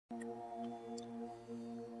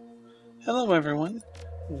Hello everyone,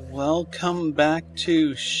 welcome back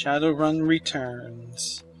to Shadowrun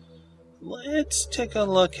Returns. Let's take a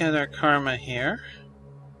look at our karma here.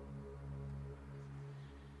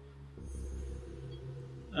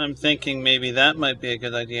 I'm thinking maybe that might be a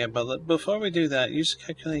good idea, but before we do that, use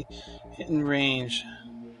calculate hit and range.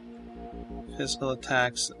 Physical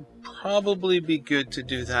attacks, probably be good to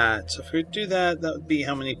do that. So if we do that, that would be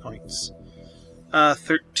how many points?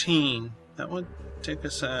 13. That would take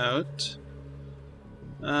us out.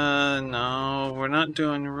 No, we're not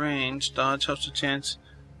doing range. Dodge helps a chance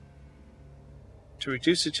to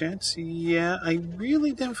reduce the chance. Yeah, I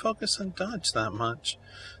really didn't focus on dodge that much.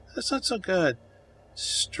 That's not so good.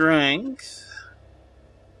 Strength.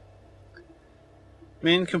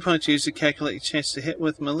 Main component used to calculate your chance to hit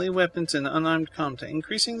with melee weapons in unarmed combat.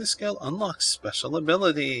 Increasing the skill unlocks special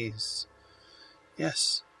abilities.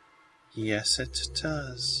 Yes. Yes, it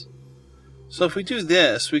does. So if we do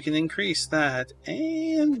this, we can increase that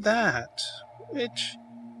and that, which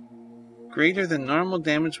greater than normal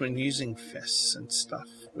damage when using fists and stuff,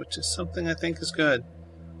 which is something I think is good.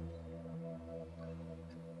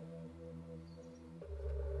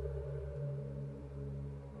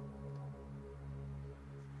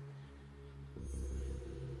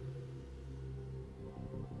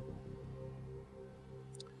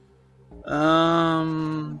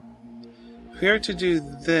 If we are to do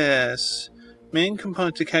this, main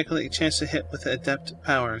component to calculate your chance to hit with adept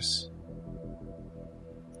powers.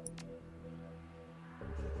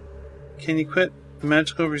 Can equip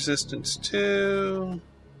magical resistance to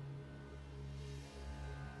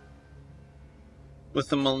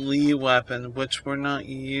with a melee weapon, which we're not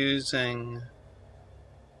using.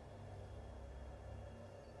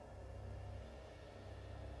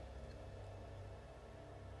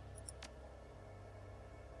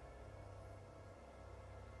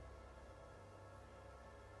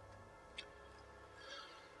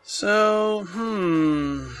 So,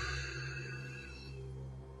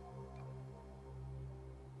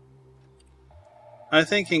 I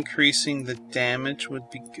think increasing the damage would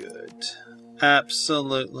be good.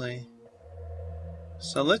 Absolutely.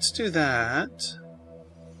 So let's do that.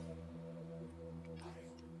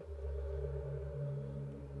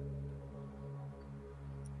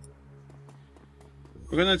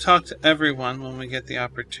 We're going to talk to everyone when we get the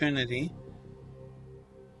opportunity.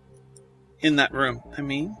 In that room, I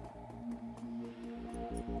mean.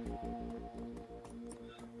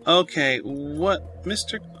 Okay, what,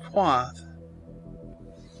 Mr. Quoth?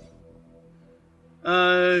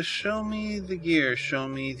 Show me the gear, show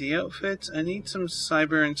me the outfits. I need some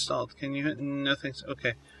cyber installed. Can you, nothing,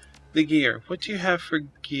 okay. The gear, what do you have for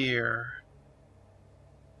gear?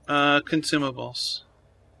 Consumables.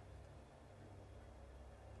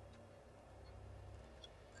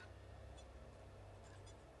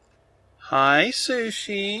 Hi,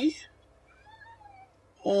 Sushi.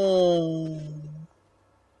 Oh.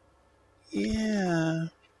 Yeah.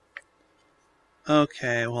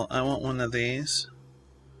 Okay, well, I want one of these.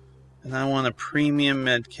 And I want a premium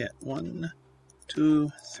med kit. 1, 2,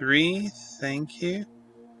 3. Thank you.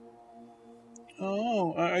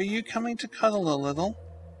 Oh, are you coming to cuddle a little?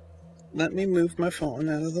 Let me move my phone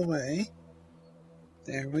out of the way.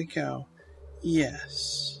 There we go.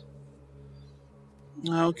 Yes.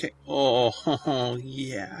 Okay. Oh,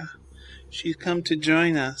 yeah. She's come to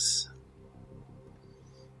join us.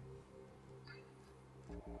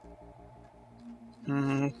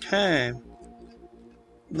 Okay.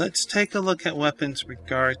 Let's take a look at weapons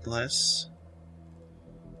regardless.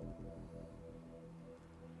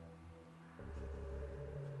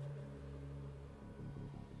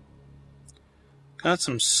 Got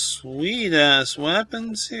some sweet ass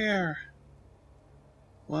weapons here.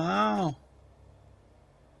 Wow.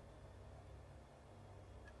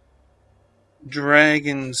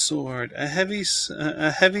 Dragon sword, a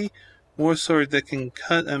heavy war sword that can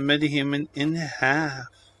cut a metahuman in half.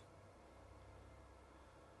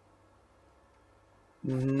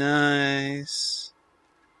 Nice.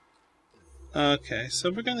 Okay,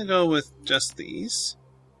 so we're gonna go with just these.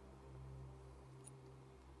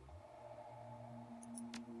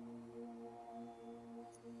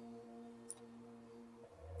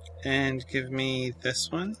 And give me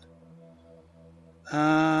this one.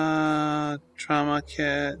 Trauma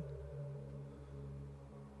kit.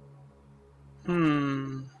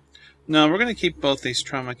 No, we're gonna keep both these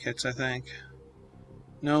trauma kits, I think.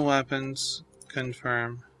 No weapons.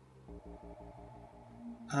 Confirm.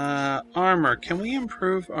 Armor. Can we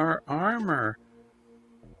improve our armor?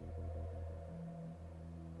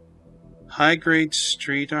 High grade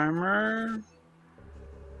street armor.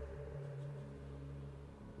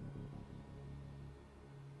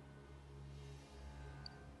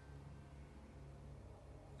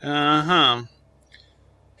 Uh-huh.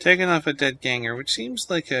 Taking off a dead ganger, which seems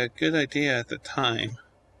like a good idea at the time.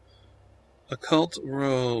 Occult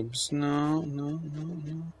robes. No.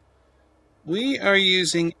 We are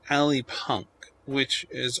using Alley Punk, which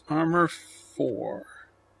is armor 4.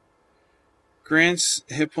 Grants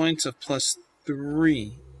hit points of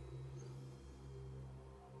 +3.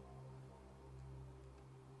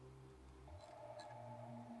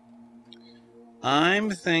 I'm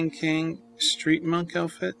thinking Street Monk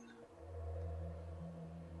outfit.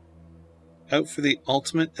 Out for the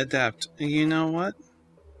ultimate adept. You know what?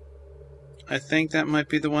 I think that might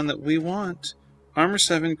be the one that we want. Armor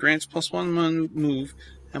 7 grants +1 move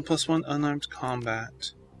and +1 unarmed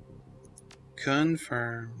combat.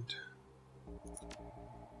 Confirmed.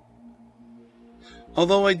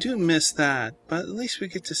 Although I do miss that, but at least we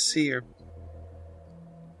get to see her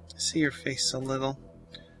face a little.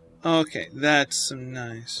 Okay, that's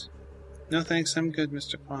nice. No thanks, I'm good,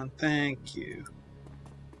 Mr. Pond. Thank you.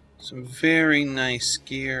 Some very nice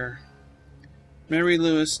gear. Mary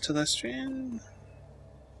Louise Telestrian.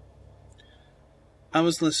 I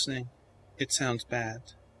was listening. It sounds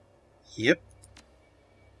bad. Yep.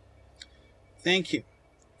 Thank you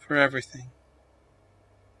for everything.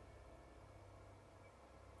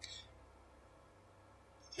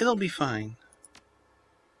 It'll be fine.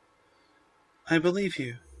 I believe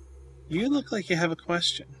you. You look like you have a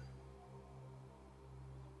question.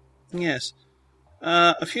 Yes.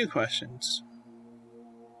 A few questions.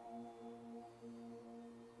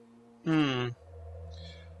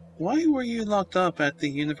 Why were you locked up at the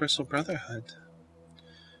Universal Brotherhood?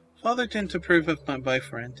 Father didn't approve of my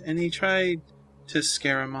boyfriend, and he tried to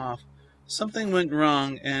scare him off. Something went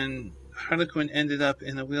wrong, and Harlequin ended up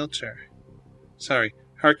in a wheelchair.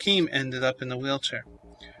 Hakeem ended up in a wheelchair.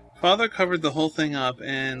 Father covered the whole thing up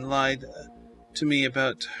and lied to me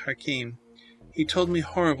about Hakeem. He told me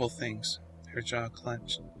horrible things. Her jaw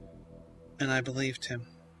clenched, and I believed him.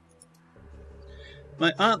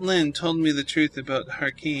 My Aunt Lynn told me the truth about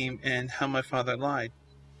Hakeem and how my father lied.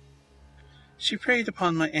 She preyed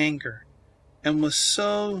upon my anger and was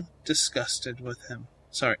so disgusted with him.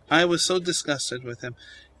 I was so disgusted with him.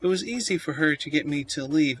 It was easy for her to get me to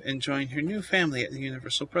leave and join her new family at the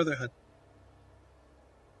Universal Brotherhood.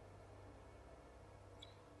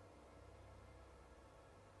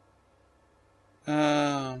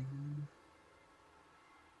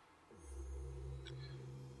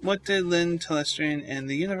 What did Lynn Telestrian and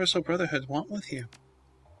the Universal Brotherhood want with you?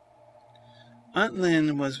 Aunt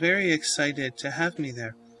Lynn was very excited to have me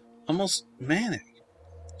there, almost manic.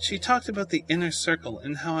 She talked about the inner circle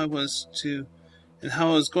and how I was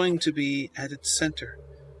going to be at its center.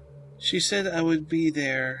 She said I would be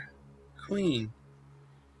their queen.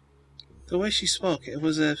 The way she spoke, it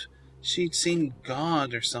was as if she'd seen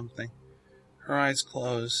God or something. Her eyes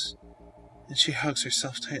close, and she hugs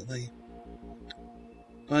herself tightly.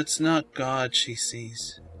 But it's not God she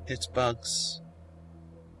sees. It's bugs.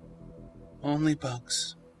 Only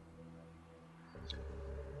bugs.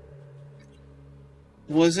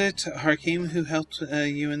 Was it Hakeem who helped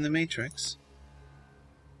you in the Matrix?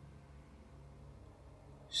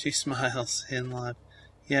 She smiles in love.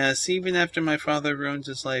 Yes, even after my father ruined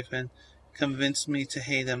his life and convinced me to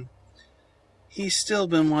hate him, he's still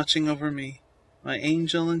been watching over me, my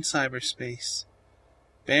angel in cyberspace.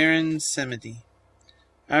 Baron Semedy.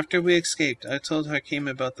 After we escaped, I told Hakeem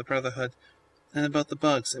about the Brotherhood and about the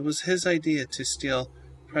bugs. It was his idea to steal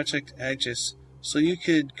Project Aegis so you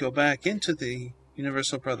could go back into the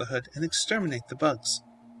Universal Brotherhood and exterminate the bugs.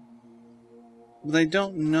 But I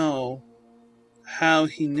don't know how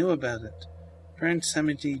he knew about it. Baron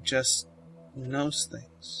Semedy just knows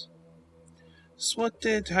things. So what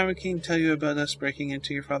did Hakeem tell you about us breaking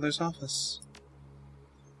into your father's office?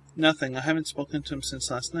 Nothing. I haven't spoken to him since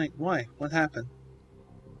last night. Why? What happened?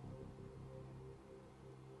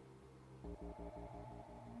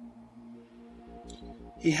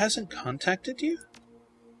 He hasn't contacted you?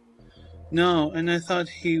 No, and I thought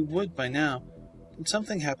he would by now. Did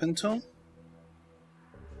something happen to him?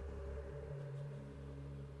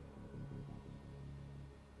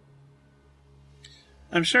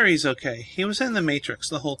 I'm sure he's okay. He was in the Matrix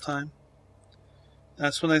the whole time.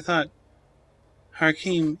 That's what I thought.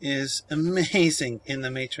 Hakeem is amazing in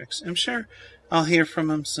the Matrix. I'm sure I'll hear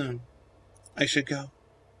from him soon. I should go.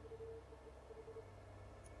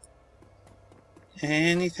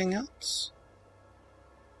 Anything else?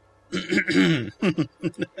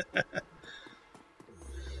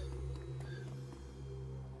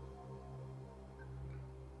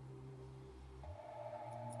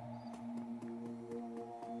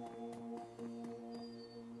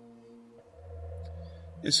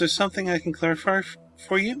 Is there something I can clarify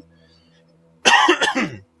for you?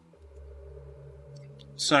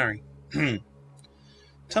 Sorry.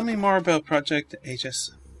 Tell me more about Project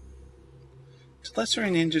Aegis.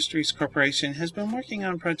 Shadowrun Industries Corporation has been working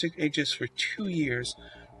on Project Aegis for 2 years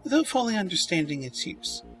without fully understanding its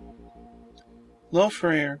use.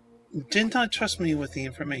 Lofrere did not trust me with the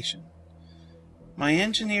information. My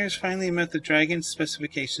engineers finally met the Dragon's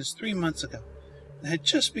specifications 3 months ago and had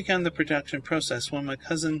just begun the production process when my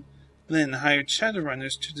cousin Lynn hired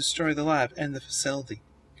Shadowrunners to destroy the lab and the facility,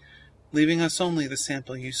 leaving us only the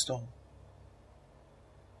sample you stole.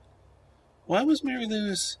 Why was Mary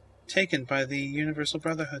Louise taken by the Universal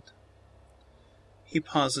Brotherhood? He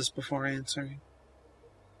pauses before answering.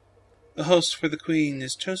 The host for the Queen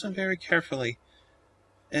is chosen very carefully,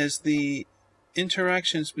 as the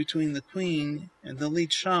interactions between the Queen and the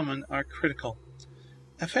lead shaman are critical.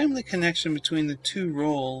 A family connection between the two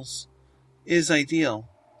roles is ideal.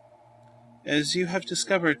 As you have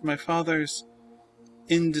discovered, my father's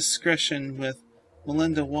indiscretion with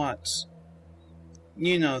Melinda Watts.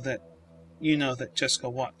 You know that Jessica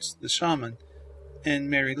Watts, the shaman, and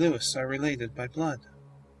Mary Louise are related by blood.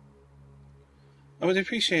 I would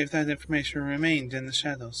appreciate if that information remained in the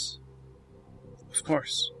shadows. Of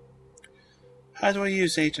course. How do I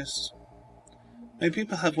use Aegis? My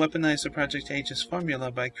people have weaponized the Project Aegis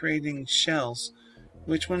formula by creating shells,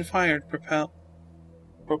 which when fired propel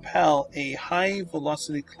a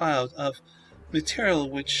high-velocity cloud of material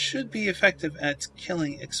which should be effective at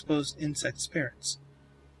killing exposed insect spirits.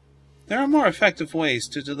 There are more effective ways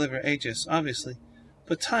to deliver Aegis, obviously,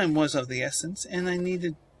 but time was of the essence, and I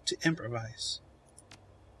needed to improvise.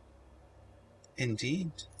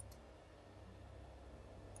 Indeed.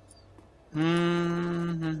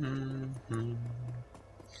 Now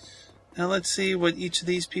let's see what each of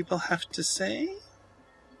these people have to say.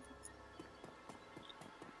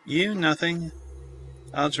 You, nothing.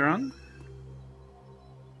 Algeron?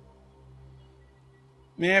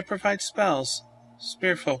 May I provide spells,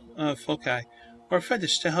 spirit foci, or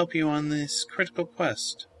fetish to help you on this critical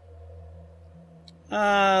quest?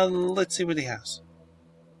 Let's see what he has.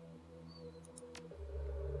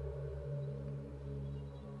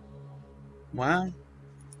 Wow.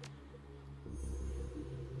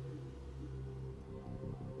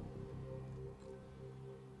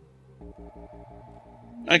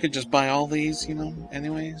 I could just buy all these,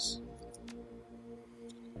 anyways.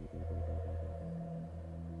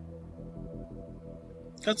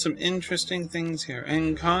 Got some interesting things here.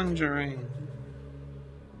 And conjuring.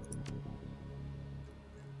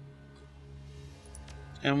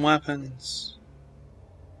 And weapons.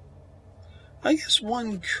 I guess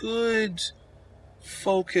one could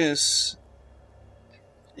focus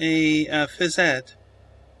a phys ed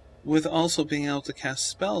with also being able to cast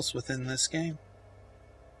spells within this game.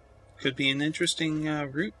 Could be an interesting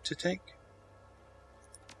route to take.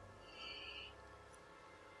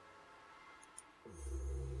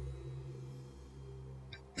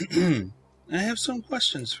 I have some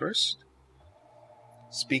questions first.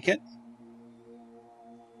 Speak it.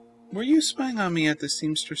 Were you spying on me at the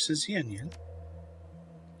Seamstresses Union?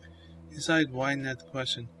 His eyes widened at the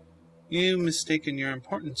question. You mistaken your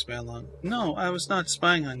importance, Balon. No, I was not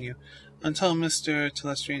spying on you until Mr.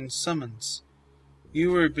 Telestrian's summons.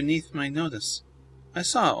 You were beneath my notice. I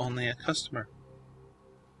saw only a customer.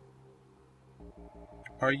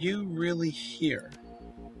 Are you really here?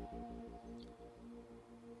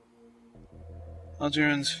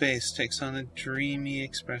 Algeron's face takes on a dreamy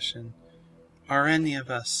expression. Are any of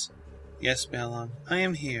us? Yes, Balon, I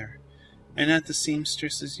am here, and at the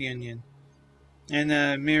Seamstresses Union, and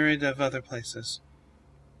a myriad of other places.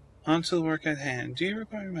 On to the work at hand. Do you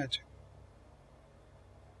require magic?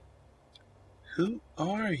 Who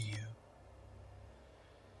are you?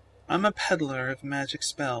 I'm a peddler of magic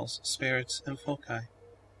spells, spirits, and foci.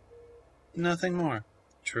 Nothing more,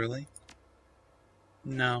 truly?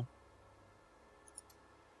 No.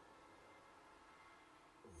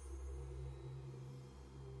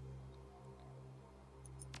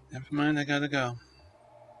 Never mind, I gotta go.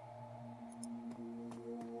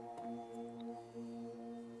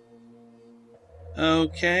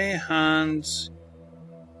 Okay, Hans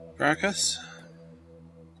Brackus.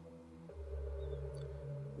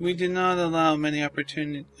 We did not allow many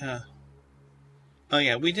opportunities.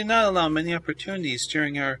 We did not allow many opportunities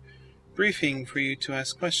during our briefing for you to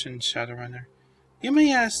ask questions, Shadowrunner. You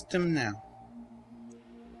may ask them now.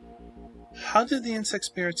 How did the insect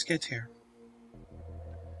spirits get here?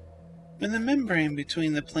 When the membrane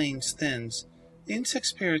between the planes thins, the insect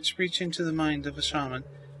spirits reach into the mind of a shaman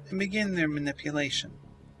and begin their manipulation,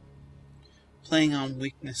 playing on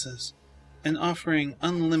weaknesses, and offering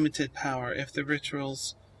unlimited power if the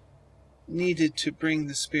rituals needed to bring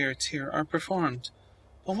the spirits here are performed.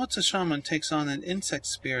 But once a shaman takes on an insect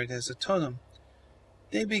spirit as a totem,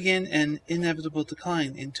 they begin an inevitable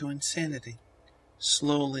decline into insanity,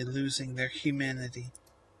 slowly losing their humanity.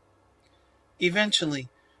 Eventually,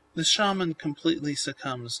 the shaman completely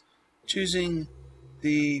succumbs, choosing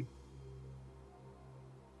the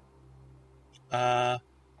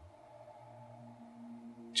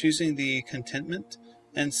contentment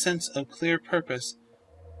and sense of clear purpose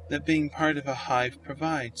that being part of a hive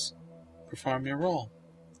provides. Perform your role.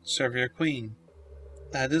 Serve your queen.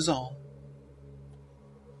 That is all.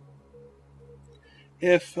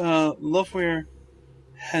 If Lofweir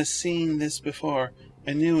has seen this before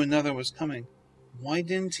and knew another was coming, why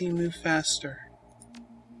didn't he move faster?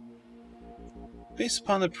 Based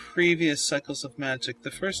upon the previous cycles of magic,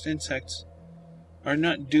 the first insects are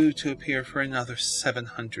not due to appear for another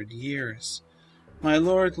 700 years. My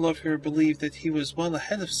Lord Lofweir believed that he was well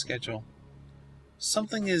ahead of schedule.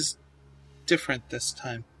 Something is different this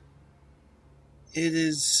time. It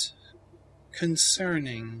is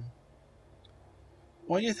concerning.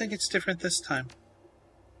 Why do you think it's different this time?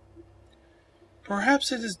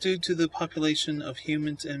 Perhaps it is due to the population of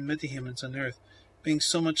humans and metahumans on Earth being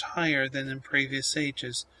so much higher than in previous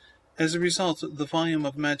ages. As a result, the volume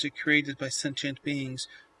of magic created by sentient beings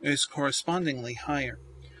is correspondingly higher.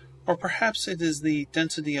 Or perhaps it is the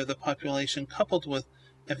density of the population coupled with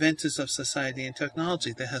advances of society and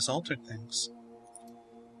technology that has altered things.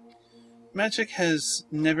 Magic has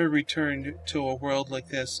never returned to a world like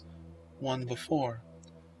this one before.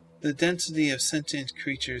 The density of sentient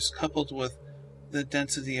creatures coupled with the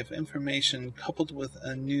density of information coupled with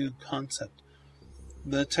a new concept.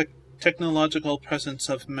 The technological presence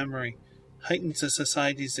of memory heightens a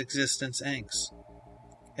society's existence angst.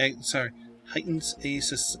 Heightens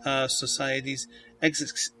a society's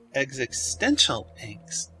existential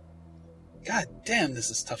angst. God damn, this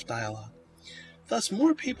is tough dialogue. Thus,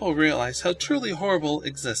 more people realize how truly horrible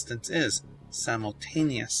existence is,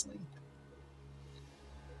 simultaneously.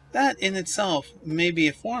 That in itself may be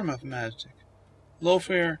a form of magic.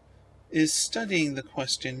 Lofweir is studying the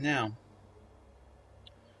question now.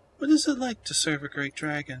 What is it like to serve a great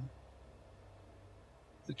dragon?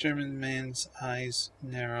 The German man's eyes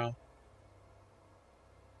narrow.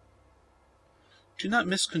 Do not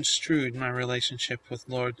misconstrue my relationship with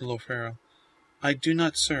Lord Lofweir. I do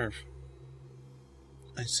not serve.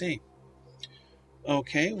 I see.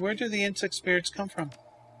 Okay, where do the insect spirits come from?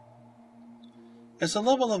 As the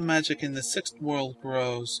level of magic in the sixth world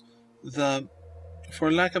grows,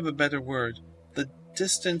 for lack of a better word, the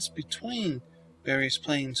distance between various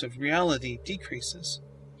planes of reality decreases.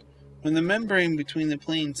 When the membrane between the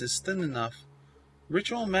planes is thin enough,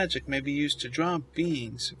 ritual magic may be used to draw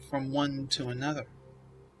beings from one to another.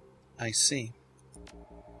 I see.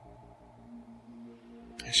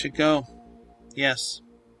 I should go. Yes.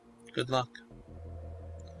 Good luck.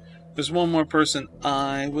 There's one more person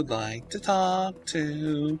I would like to talk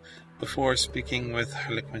to before speaking with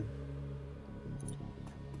Harlequin.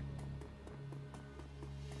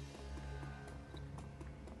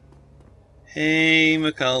 Hey,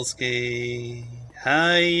 Mikulski.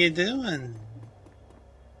 How you doing?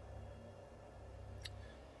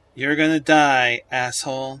 You're gonna die,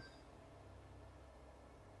 asshole.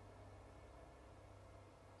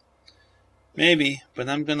 Maybe, but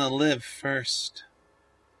I'm gonna live first.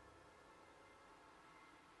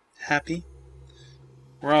 Happy?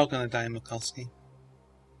 We're all gonna die, Mikulski.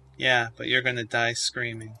 Yeah, but you're gonna die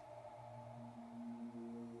screaming.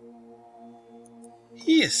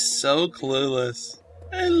 He is so clueless.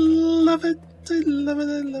 I love it. I love it.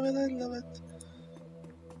 I love it. I love it.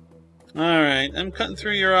 Alright, I'm cutting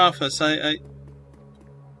through your office.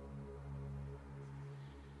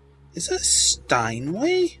 Is that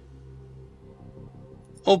Steinway?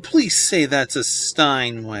 Oh, please say that's a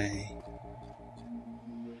Steinway.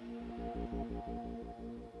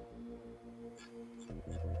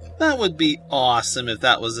 That would be awesome if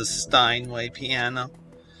that was a Steinway piano.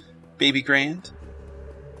 Baby grand?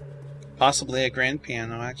 Possibly a grand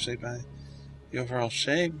piano, actually, by the overall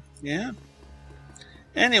shape. Yeah.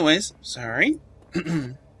 Anyways, sorry.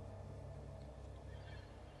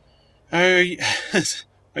 Are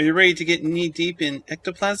you ready to get knee deep in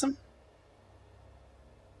ectoplasm?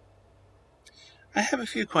 I have a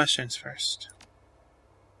few questions first.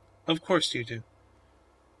 Of course you do.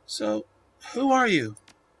 So, who are you?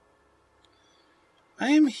 I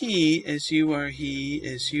am he, as you are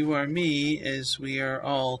me, as we are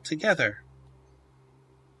all together.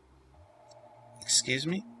 Excuse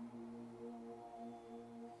me?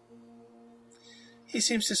 He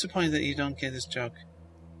seems disappointed that you don't get his joke.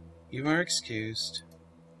 You are excused.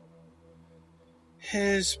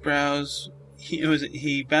 His brows...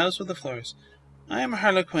 He bows with the floors. I am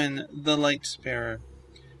Harlequin, the Light Bearer.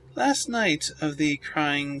 Last knight of the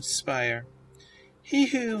Crying Spire. He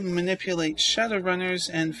who manipulates Shadowrunners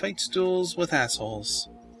and fights duels with assholes.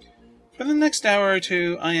 For the next hour or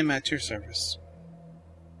two, I am at your service.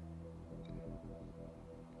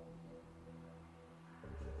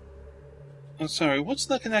 Oh, sorry, what's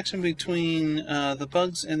the connection between the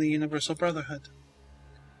bugs and the Universal Brotherhood?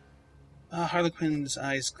 Harlequin's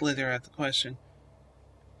eyes glitter at the question.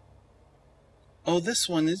 Oh, this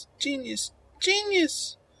one is genius.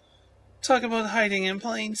 Genius! Talk about hiding in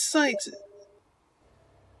plain sight.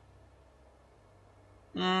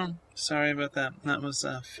 Sorry about that. That was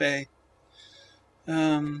Faye.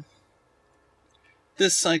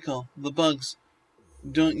 This cycle, the bugs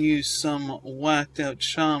don't use some whacked-out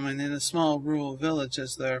shaman in a small rural village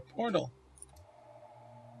as their portal.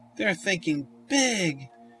 They're thinking big.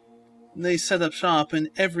 They set up shop in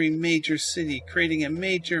every major city, creating a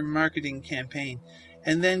major marketing campaign,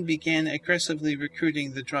 and then began aggressively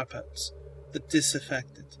recruiting the dropouts, the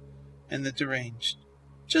disaffected, and the deranged.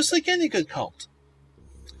 Just like any good cult.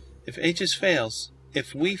 If Aegis fails,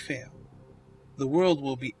 if we fail, the world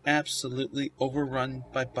will be absolutely overrun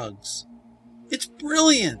by bugs. It's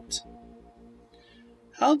brilliant!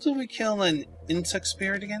 How do we kill an insect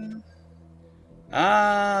spirit again?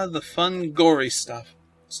 The fun, gory stuff.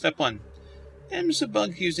 Step 1. Damage the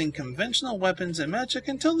bug using conventional weapons and magic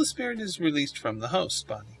until the spirit is released from the host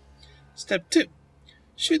body. Step 2.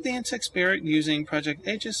 Shoot the insect spirit using Project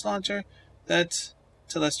Aegis launcher that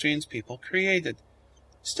Telestrian's people created.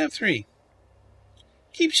 Step 3.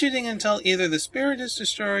 Keep shooting until either the spirit is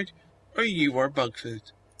destroyed or you are bug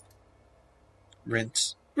food.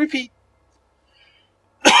 Rinse. Repeat.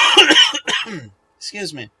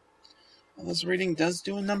 Excuse me. Well, this reading does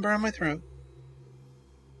do a number on my throat.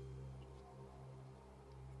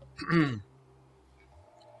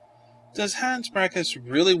 Does Hans Brackus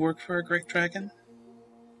really work for a great dragon?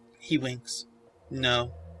 He winks.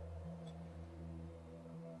 No.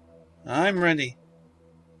 I'm ready.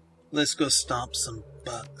 Let's go stomp some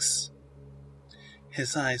bugs.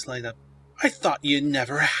 His eyes light up. I thought you'd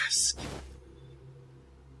never ask.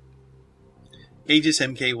 Aegis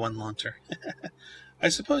MK1 launcher. I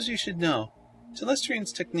suppose you should know.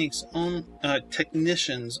 Telestrian's technicians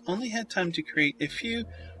only had time to create a few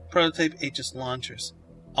prototype Aegis launchers.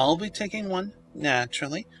 I'll be taking one,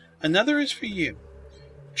 naturally. Another is for you.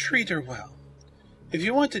 Treat her well. If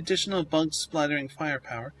you want additional bug-splattering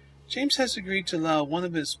firepower, James has agreed to allow one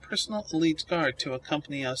of his personal elite guard to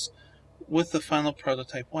accompany us with the final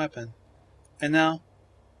prototype weapon. And now,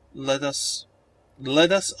 let us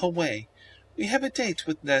away. We have a date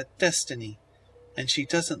with that Destiny, and she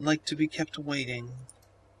doesn't like to be kept waiting.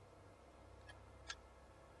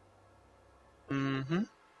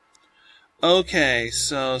 Okay,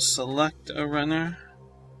 so select a runner.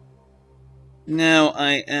 Now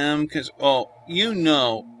I am, Coyote,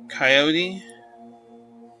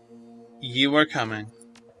 you are coming.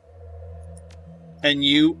 And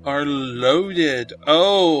you are loaded.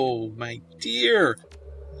 Oh, my dear.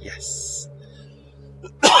 Yes.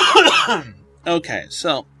 Okay,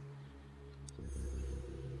 so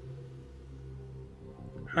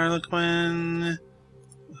Harlequin,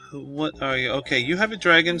 what are you? Okay, you have a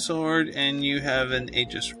dragon sword, and you have an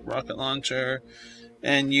Aegis rocket launcher,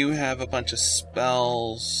 and you have a bunch of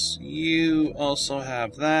spells. You also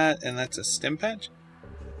have that, and that's a stim patch?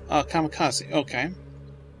 Oh, kamikaze, okay.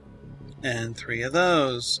 And 3 of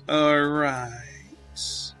those. Alright.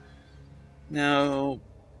 Now,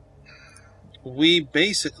 we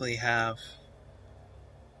basically have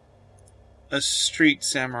a street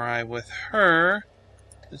samurai with her.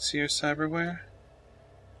 Let's see her cyberware.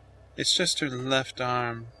 It's just her left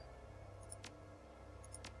arm.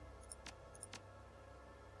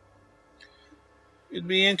 It'd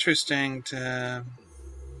be interesting to...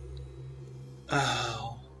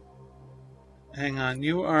 Oh. Hang on.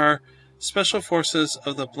 You are Special Forces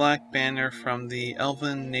of the Black Banner from the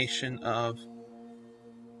Elven Nation of...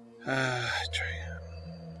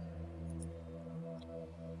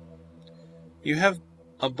 You have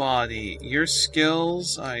a body. Your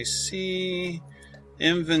skills, I see.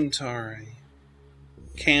 Inventory.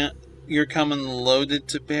 You're coming loaded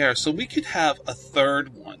to bear. So we could have a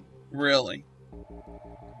third one, really.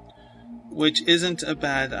 Which isn't a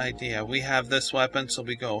bad idea. We have this weapon, so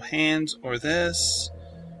we go hands or this.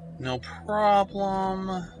 No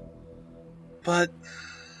problem. But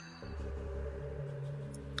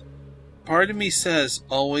Part of me says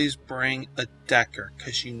always bring a Decker,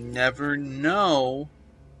 because you never know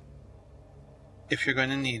if you're going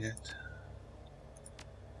to need it.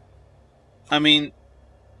 I mean,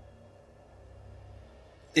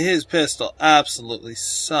 his pistol absolutely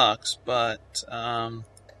sucks, but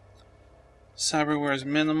Cyberware's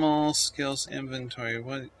minimal skills inventory.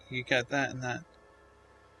 What you got that and that?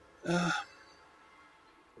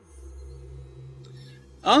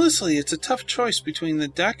 Honestly, it's a tough choice between the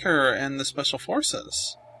Decker and the Special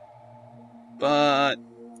Forces. But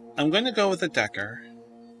I'm going to go with the Decker,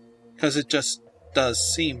 because it just does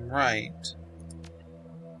seem right.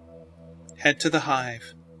 Head to the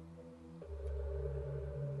hive.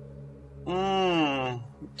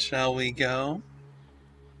 Shall we go?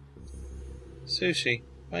 Sushi,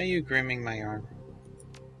 why are you grooming my arm?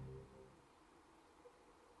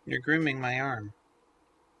 You're grooming my arm.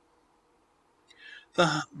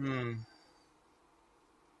 The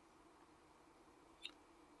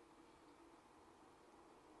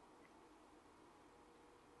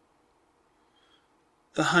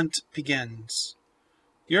hunt begins.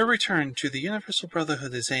 Your return to the Universal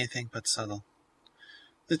Brotherhood is anything but subtle.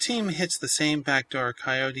 The team hits the same back door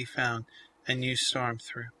Coyote found, and you storm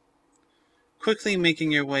through, quickly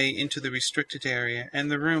making your way into the restricted area and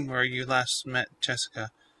the room where you last met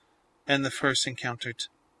Jessica and first encountered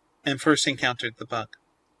the bug.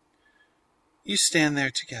 You stand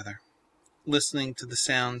there together, listening to the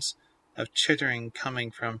sounds of chittering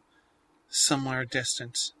coming from somewhere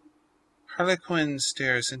distant. Harlequin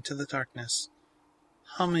stares into the darkness,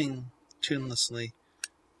 humming tunelessly,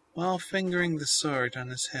 while fingering the sword on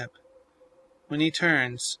his hip. When he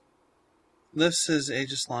turns, lifts his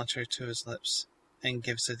Aegis launcher to his lips, and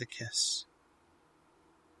gives it a kiss.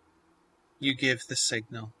 You give the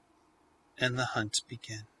signal, and the hunt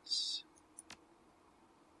begins.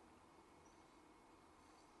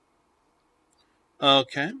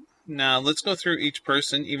 Okay, now let's go through each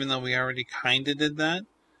person, even though we already kinda did that.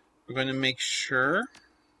 We're going to make sure.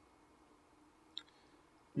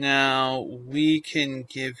 Now, we can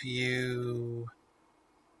give you...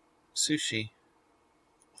 Sushi,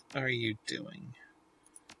 what are you doing?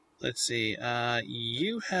 Let's see,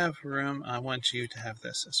 you have room. I want you to have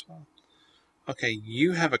this as well. Okay,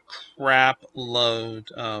 you have a crap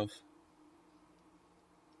load of...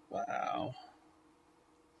 Wow.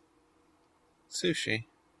 Sushi,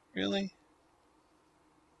 really?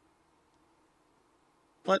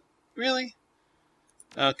 What? Really?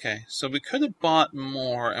 Okay, so we could have bought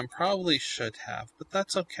more and probably should have, but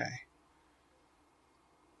that's okay.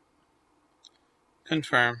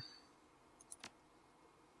 Confirm.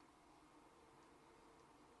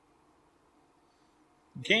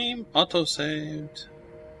 Game autosaved.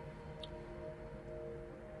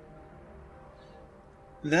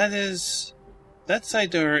 That side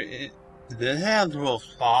door. The handle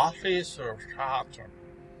sauces or chopped.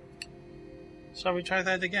 Shall we try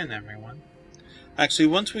that again, everyone? Actually,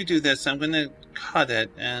 once we do this, I'm going to cut it,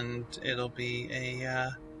 and it'll be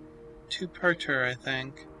a two-parter, I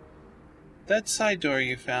think. That side door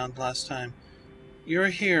you found last time, your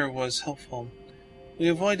here was helpful. We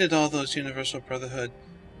avoided all those Universal Brotherhood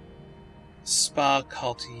spa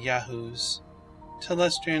cult yahoos.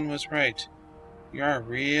 Telestrian was right. You're a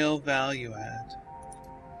real value add.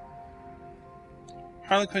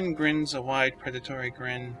 Harlequin grins a wide predatory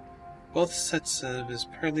grin, both sets of his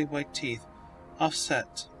pearly white teeth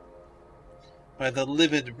offset by the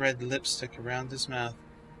livid red lipstick around his mouth.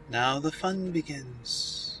 Now the fun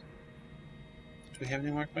begins. Do we have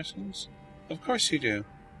any more questions? Of course you do.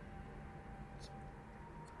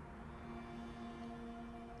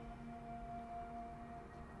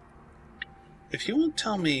 If you won't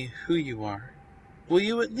tell me who you are, will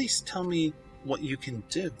you at least tell me what you can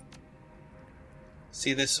do?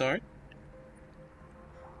 See this sword?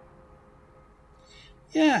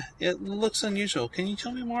 Yeah, it looks unusual. Can you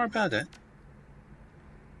tell me more about it?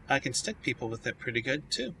 I can stick people with it pretty good,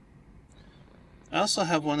 too. I also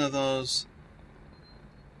have one of those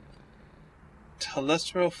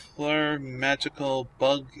Telestro Fleur magical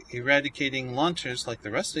bug eradicating launchers like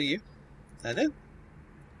the rest of you. That it?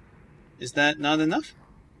 Is that not enough?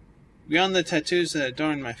 Beyond the tattoos that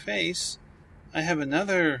adorn my face, I have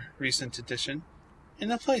another recent addition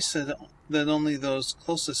in a place that only those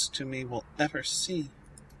closest to me will ever see.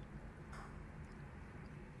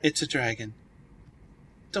 It's a dragon.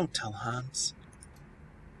 Don't tell Hans.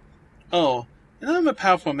 Oh, and I'm a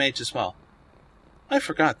powerful mage as well. I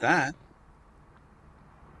forgot that.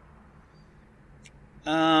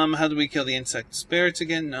 How do we kill the insect spirits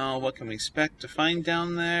again? No. What can we expect to find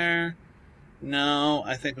down there? No.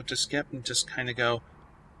 I think we'll just skip and just kind of go,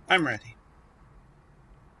 I'm ready.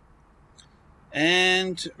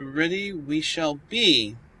 And ready we shall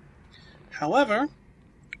be. However,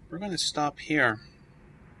 we're going to stop here.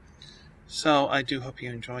 So I do hope you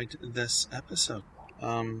enjoyed this episode.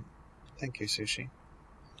 Thank you, Sushi.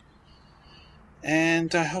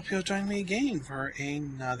 And I hope you'll join me again for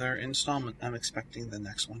another installment. I'm expecting the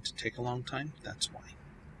next one to take a long time. That's why.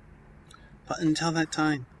 But until that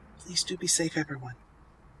time, please do be safe, everyone.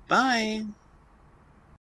 Bye!